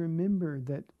is remember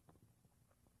that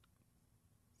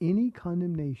any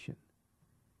condemnation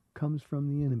comes from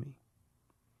the enemy.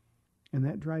 And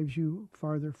that drives you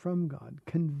farther from God.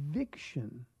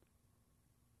 Conviction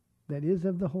that is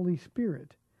of the Holy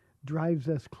Spirit drives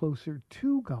us closer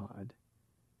to God.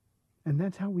 And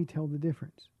that's how we tell the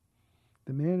difference.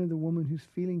 The man or the woman who's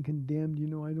feeling condemned,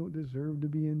 I don't deserve to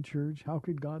be in church. How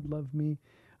could God love me?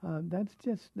 That's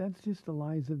just the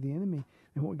lies of the enemy.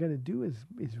 And what we've got to do is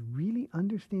really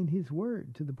understand his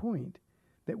word to the point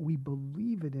that we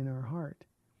believe it in our heart.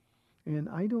 And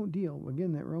I don't deal,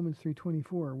 again, that Romans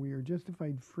 3:24, we are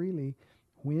justified freely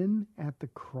when at the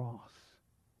cross.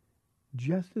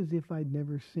 Just as if I'd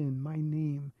never sinned, my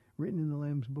name written in the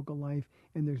Lamb's Book of Life,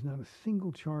 and there's not a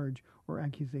single charge or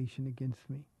accusation against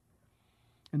me.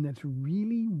 And that's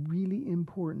really, really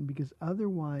important, because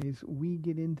otherwise we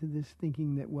get into this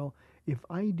thinking that, well, if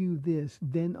I do this,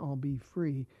 then I'll be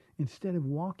free, instead of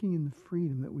walking in the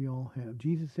freedom that we all have.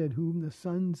 Jesus said, whom the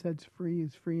Son sets free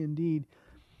is free indeed.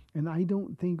 And I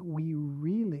don't think we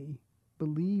really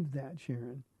believe that,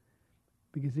 Sharon.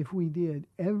 Because if we did,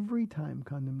 every time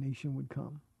condemnation would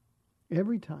come,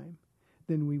 every time,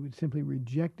 then we would simply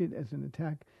reject it as an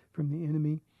attack from the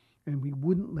enemy, and we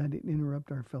wouldn't let it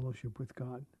interrupt our fellowship with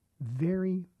God.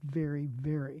 Very, very,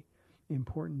 very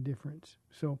important difference.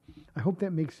 So I hope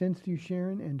that makes sense to you,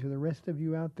 Sharon, and to the rest of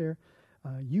you out there.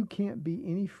 You can't be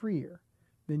any freer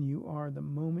than you are the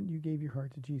moment you gave your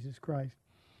heart to Jesus Christ.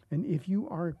 And if you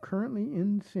are currently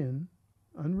in sin,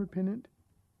 unrepentant,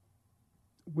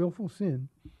 willful sin,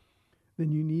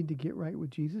 then you need to get right with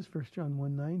Jesus. 1 John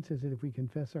 1:9 says that if we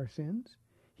confess our sins,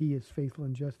 he is faithful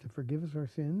and just to forgive us our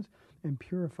sins and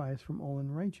purify us from all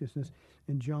unrighteousness.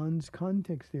 And John's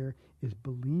context there is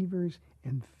believers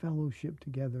and fellowship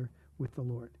together with the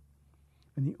Lord.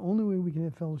 And the only way we can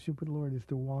have fellowship with the Lord is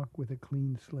to walk with a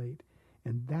clean slate.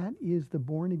 And that is the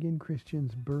born-again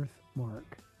Christian's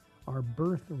birthmark, our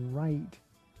birthright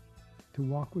to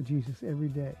walk with Jesus every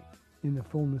day in the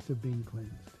fullness of being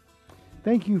cleansed.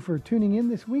 Thank you for tuning in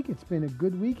this week. It's been a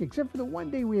good week, except for the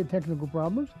one day we had technical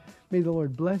problems. May the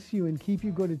Lord bless you and keep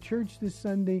you. Go to church this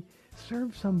Sunday.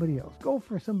 Serve somebody else. Go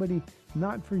for somebody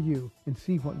not for you and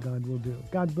see what God will do.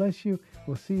 God bless you.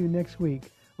 We'll see you next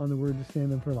week on the Word to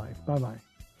Stand on for Life. Bye-bye.